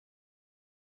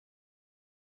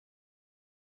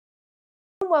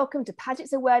Welcome to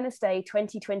Paget's Awareness Day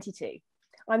 2022.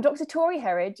 I'm Dr Tori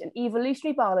Herridge, an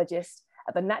evolutionary biologist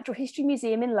at the Natural History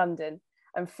Museum in London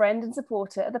and friend and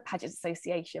supporter of the Paget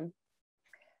Association.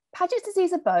 Paget's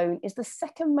disease of bone is the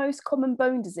second most common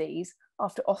bone disease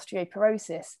after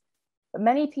osteoporosis, but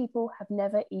many people have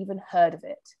never even heard of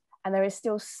it. And there is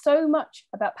still so much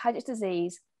about Paget's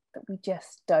disease that we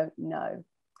just don't know.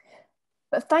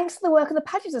 But thanks to the work of the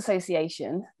Paget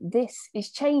Association, this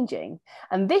is changing.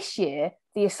 And this year,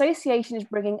 the association is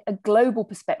bringing a global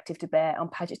perspective to bear on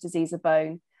Paget's disease of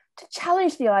bone to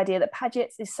challenge the idea that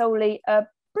Paget's is solely a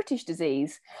British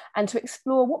disease and to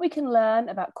explore what we can learn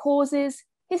about causes,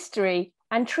 history,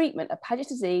 and treatment of Paget's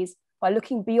disease by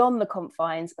looking beyond the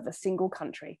confines of a single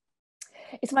country.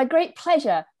 It's my great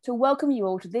pleasure to welcome you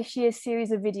all to this year's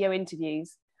series of video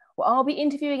interviews, where I'll be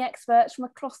interviewing experts from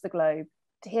across the globe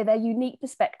to hear their unique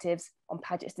perspectives on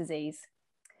Paget's disease.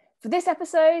 For this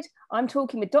episode, I'm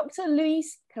talking with Dr.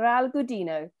 Luis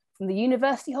Corral-Gudino from the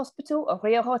University Hospital of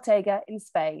Rio Ortega in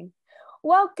Spain.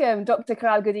 Welcome, Dr.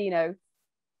 Corral-Gudino.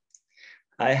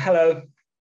 Hi, hello.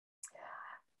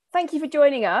 Thank you for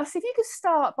joining us. If you could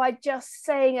start by just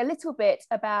saying a little bit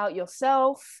about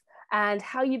yourself and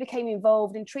how you became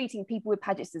involved in treating people with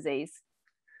Paget's disease.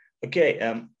 Okay,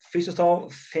 first of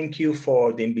all, thank you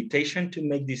for the invitation to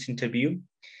make this interview.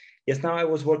 Yes, now I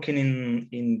was working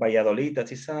in Valladolid.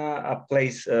 That is a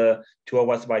place 2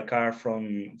 hours by car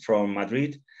from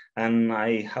Madrid, and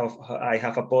I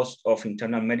have a post of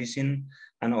internal medicine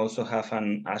and also have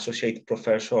an associate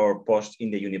professor post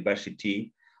in the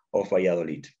University of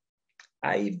Valladolid.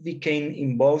 I became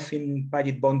involved in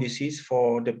Paget bone disease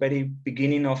for the very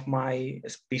beginning of my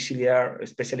specially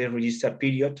registered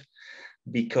period,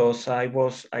 because I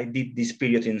did this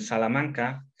period in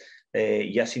Salamanca,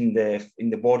 just in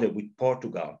the border with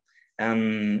Portugal.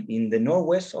 And in the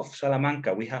northwest of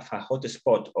Salamanca, we have a hot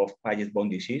spot of Paget bone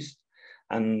disease.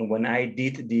 And when I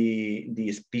did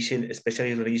the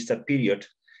specially registered period,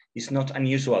 it's not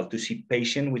unusual to see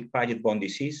patients with Paget bone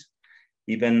disease.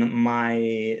 Even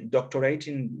my doctorate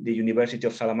in the University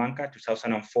of Salamanca,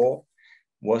 2004,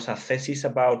 was a thesis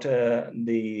about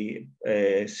the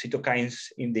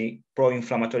cytokines in the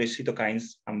pro-inflammatory cytokines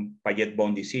and Paget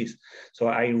bone disease. So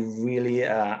I really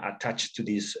attached to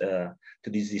this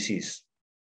disease.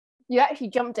 You actually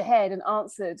jumped ahead and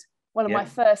answered one of my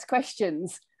first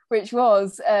questions, which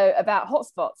was about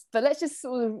hotspots. But let's just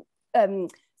sort of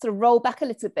roll back a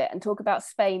little bit and talk about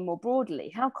Spain more broadly.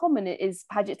 How common is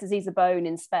Paget's disease of bone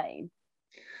in Spain?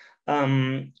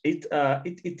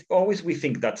 It always we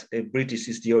think that British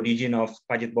is the origin of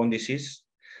Paget bone disease,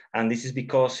 and this is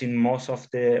because in most of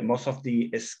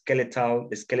the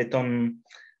skeleton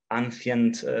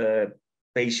ancient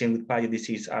patients with Paget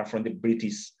disease are from the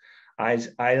British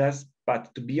Isles.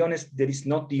 But to be honest, there is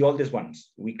not the oldest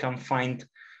ones. We can find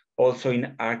also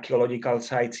in archaeological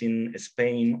sites in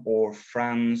Spain or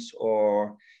France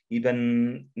or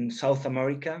even in South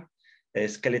America,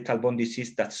 skeletal bone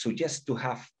disease that suggests to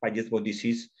have Paget bone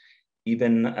disease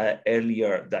even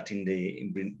earlier than in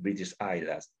the British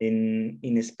Isles.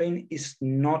 In Spain, it's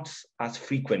not as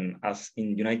frequent as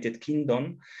in United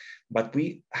Kingdom, but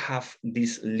we have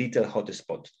these little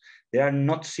hotspots. They are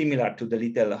not similar to the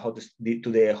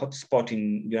hotspot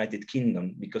in United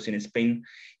Kingdom, because in Spain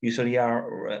usually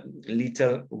are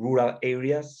little rural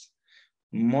areas.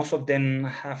 Most of them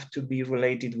have to be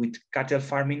related with cattle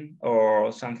farming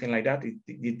or something like that.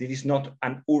 It is not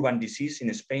an urban disease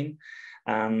in Spain.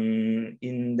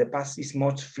 In the past, it's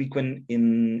most frequent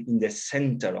in the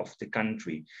center of the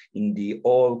country, in the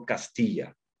old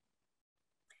Castilla.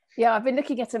 Yeah, I've been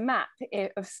looking at a map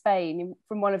of Spain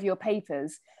from one of your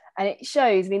papers, and it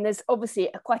shows, I mean, there's obviously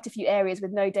quite a few areas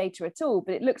with no data at all,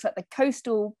 but it looks like the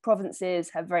coastal provinces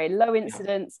have very low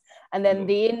incidence. And then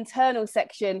the internal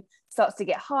section starts to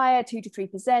get higher, 2 to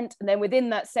 3%. And then within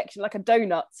that section, like a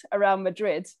donut around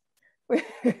Madrid in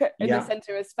the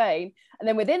center of Spain. And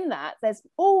then within that, there's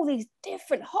all these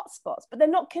different hotspots, but they're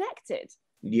not connected.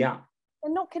 Yeah.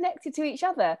 They're not connected to each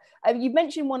other. You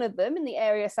mentioned one of them in the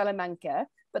area of Salamanca,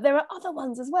 but there are other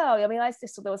ones as well. I mean, I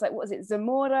just thought there was like, what was it?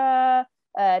 Zamora,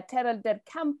 Terra del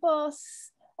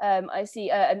Campos. I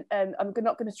see, and I'm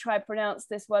not going to try and pronounce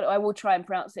this word. I will try and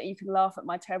pronounce it. You can laugh at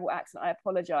my terrible accent. I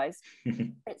apologize.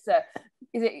 It's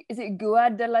is it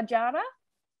Guadalajara?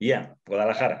 Yeah,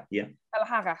 Guadalajara. Yeah.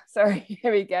 Guadalajara. Sorry.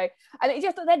 Here we go. And it's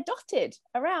just that they're dotted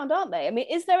around, aren't they? I mean,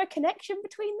 is there a connection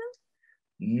between them?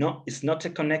 No, it's not a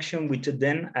connection with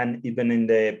them. And even in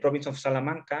the province of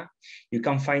Salamanca, you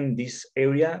can find this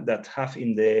area that have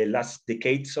in the last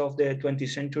decades of the 20th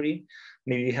century,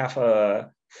 maybe have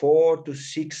a 4 to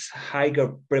 6 higher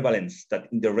prevalence than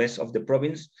in the rest of the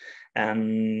province.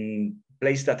 And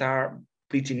places that are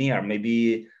pretty near,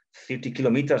 maybe 30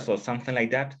 kilometers or something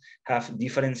like that, have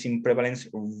difference in prevalence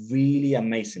really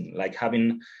amazing, like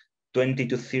having 20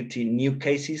 to 30 new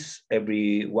cases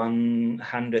every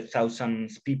 100,000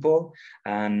 people,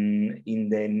 and in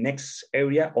the next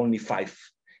area, only 5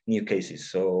 new cases,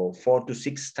 so 4 to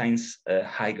 6 times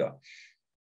higher.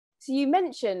 So you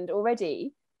mentioned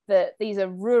already that these are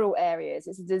rural areas.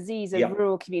 It's a disease of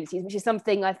rural communities, which is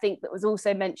something I think that was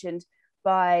also mentioned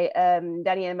by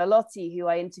Daniele Melotti, who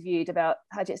I interviewed about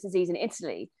Paget's disease in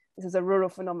Italy. This is a rural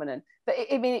phenomenon. But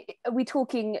I mean, are we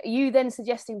talking, are you then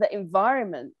suggesting that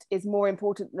environment is more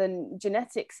important than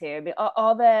genetics here? I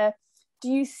mean, do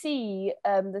you see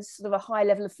this sort of a high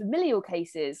level of familial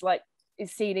cases like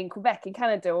is seen in Quebec, in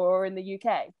Canada, or in the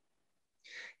UK?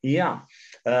 Yeah,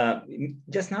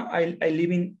 just now I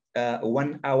live in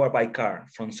 1 hour by car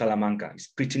from Salamanca. It's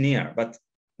pretty near, but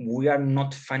we are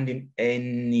not finding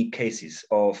any cases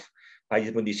of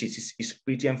Paget disease. It's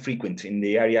pretty infrequent in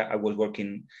the area I was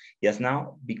working just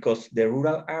now, because the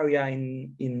rural area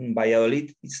in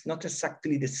Valladolid is not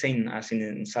exactly the same as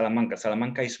in Salamanca.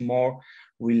 Salamanca is more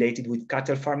related with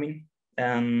cattle farming,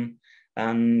 and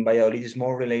Valladolid is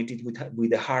more related with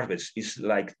the harvest. It's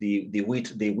like the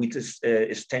wheat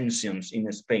extensions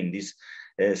in Spain. This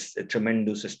is a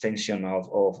tremendous extension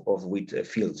of wheat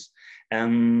fields.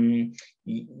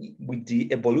 With the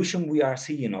evolution we are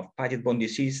seeing of Paget-Bone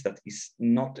disease, that is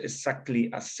not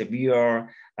exactly as severe,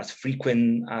 as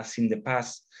frequent as in the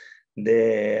past,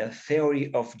 the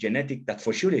theory of genetic, that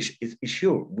for sure is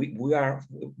sure. We are,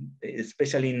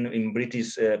 especially in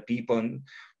British people,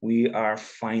 we are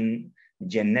finding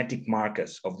genetic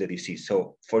markers of the disease.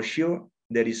 So for sure,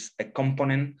 there is a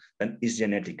component that is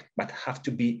genetic, but have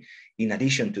to be, in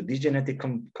addition to this genetic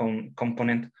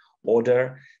component,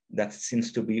 other that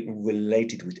seems to be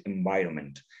related with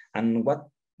environment. And what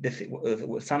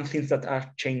some things that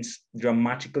are changed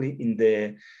dramatically in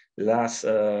the last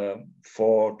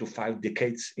 4 to 5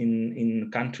 decades in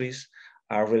countries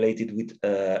are related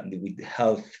with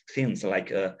health things,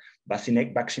 like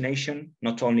vaccination,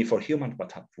 not only for humans,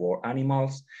 but for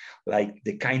animals, like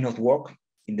the kind of work.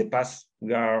 In the past,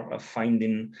 we are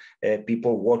finding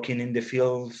people working in the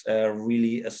fields,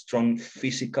 really a strong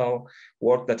physical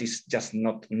work that is just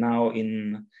not now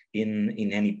in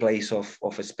any place of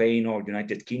Spain or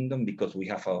United Kingdom, because we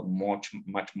have a much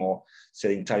more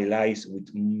sedentary lives with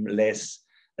less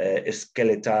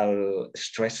skeletal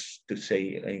stress, to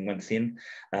say in one thing.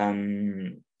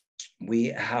 We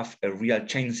have a real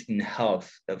change in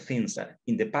health of things.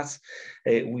 In the past,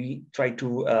 we try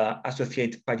to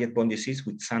associate Paget-Bone disease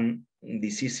with some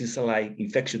diseases like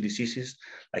infectious diseases,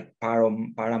 like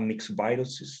paramyx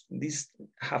viruses. These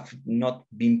have not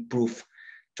been proved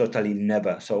totally,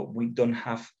 never. So we don't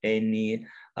have any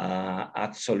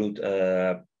absolute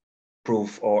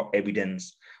proof or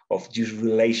evidence of this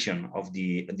relation of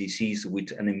the disease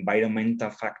with an environmental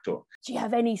factor. Do you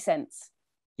have any sense?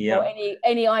 Yeah. Or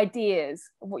any ideas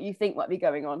of what you think might be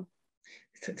going on?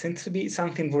 It seems to be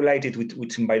something related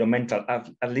with environmental,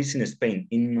 at least in Spain.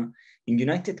 In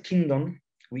United Kingdom,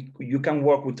 you can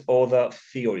work with other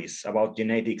theories about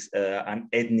genetics and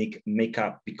ethnic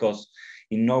makeup, because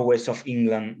in northwest of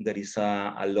England, there is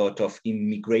a lot of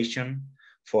immigration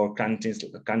for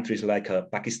countries like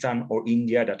Pakistan or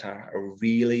India that are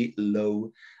really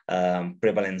low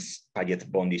prevalence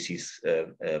Paget-Bone disease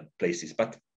places.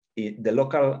 But the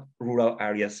local rural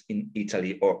areas in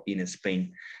Italy or in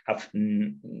Spain have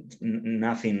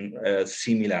nothing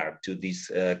similar to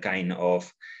this kind of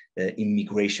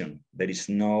immigration. There is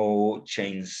no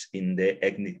change in the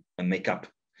ethnic makeup.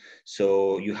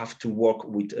 So you have to work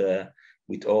with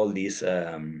all these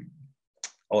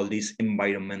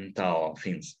environmental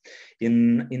things.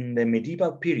 In the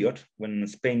medieval period, when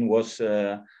Spain was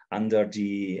under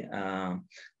the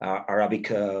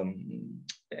Arabic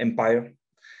Empire,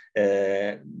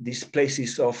 these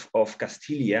places of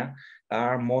Castilla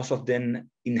are most of them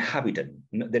inhabited.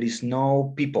 There is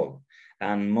no people,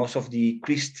 and most of the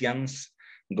Christians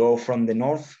go from the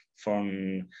north,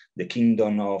 from the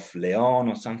kingdom of Leon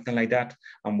or something like that,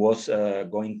 and was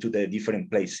going to the different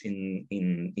place in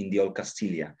the old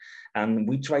Castilla. And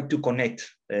we try to connect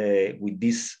with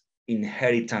this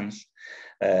inheritance,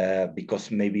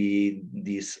 because maybe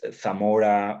this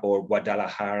Zamora or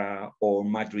Guadalajara or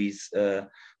Madrid's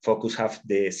focus have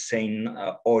the same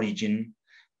origin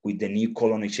with the new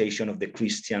colonization of the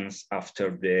Christians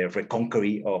after the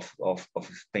reconquering of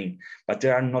Spain, but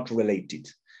they are not related,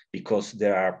 because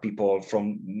there are people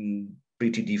from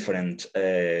pretty different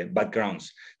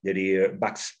backgrounds. There are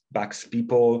Basque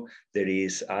people, there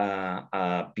is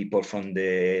people from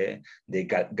the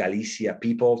Galicia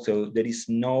people. So there is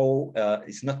no,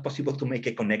 it's not possible to make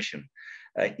a connection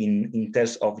in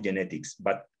terms of genetics,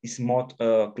 but it's more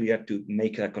clear to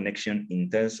make a connection in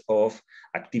terms of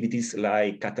activities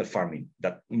like cattle farming,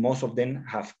 that most of them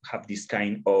have this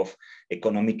kind of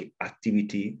economic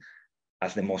activity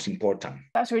as the most important.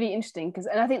 That's really interesting,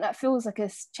 and I think that feels like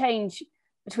a change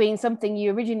between something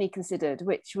you originally considered,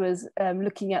 which was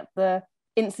looking at the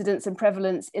incidence and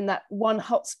prevalence in that one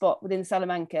hotspot within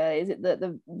Salamanca. Is it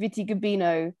the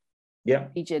Vitigubino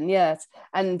region? Yes.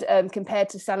 And compared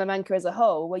to Salamanca as a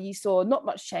whole, where you saw not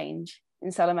much change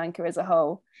in Salamanca as a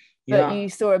whole, but you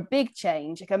saw a big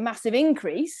change, like a massive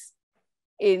increase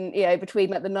in, you know, between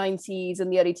like the 90s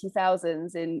and the early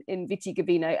 2000s in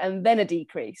Vitigubino, and then a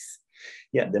decrease.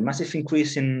 Yeah, the massive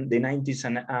increase in the 90s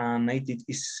and 80s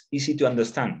is easy to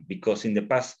understand, because in the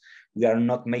past we are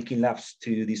not making labs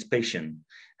to this patient,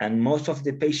 and most of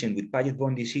the patients with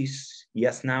Paget-borne disease,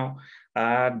 yes, now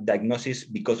are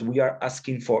diagnosed because we are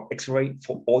asking for X-ray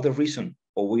for other reason,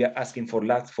 or we are asking for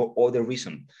labs for other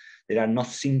reason. There are not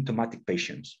symptomatic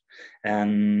patients,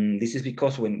 and this is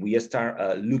because when we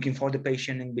start looking for the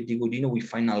patient in Vitigudino, we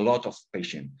find a lot of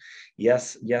patients.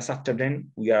 Yes, after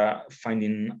then we are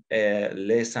finding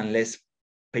less and less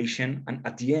patient, and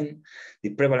at the end, the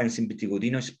prevalence in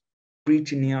Vitigudino is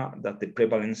pretty near that the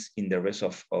prevalence in the rest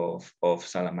of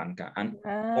Salamanca, and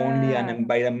only an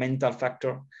environmental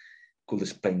factor could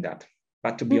explain that.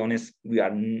 But to be honest, we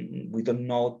don't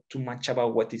know too much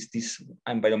about what is this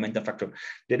environmental factor.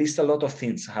 There is a lot of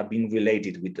things have been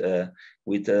related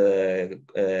with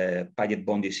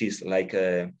Paget-borne disease, like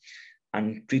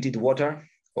untreated water,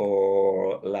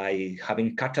 or like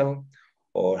having cattle,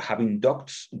 or having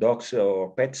dogs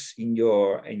or pets in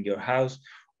your house,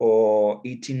 or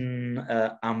eating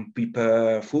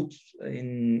unprepared food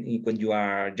when you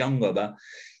are younger. But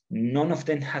none of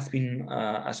them has been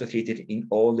associated in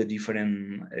all the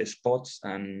different spots,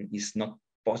 and it's not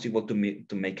possible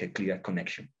to make a clear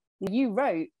connection. You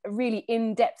wrote a really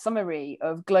in-depth summary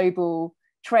of global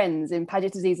trends in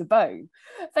Paget disease of bone.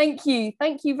 Thank you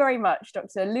very much,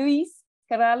 Dr. Luis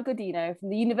Corral-Gudino from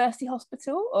the University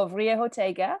Hospital of Rio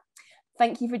Ortega.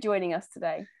 Thank you for joining us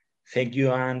today. Thank you,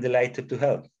 I'm delighted to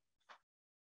help.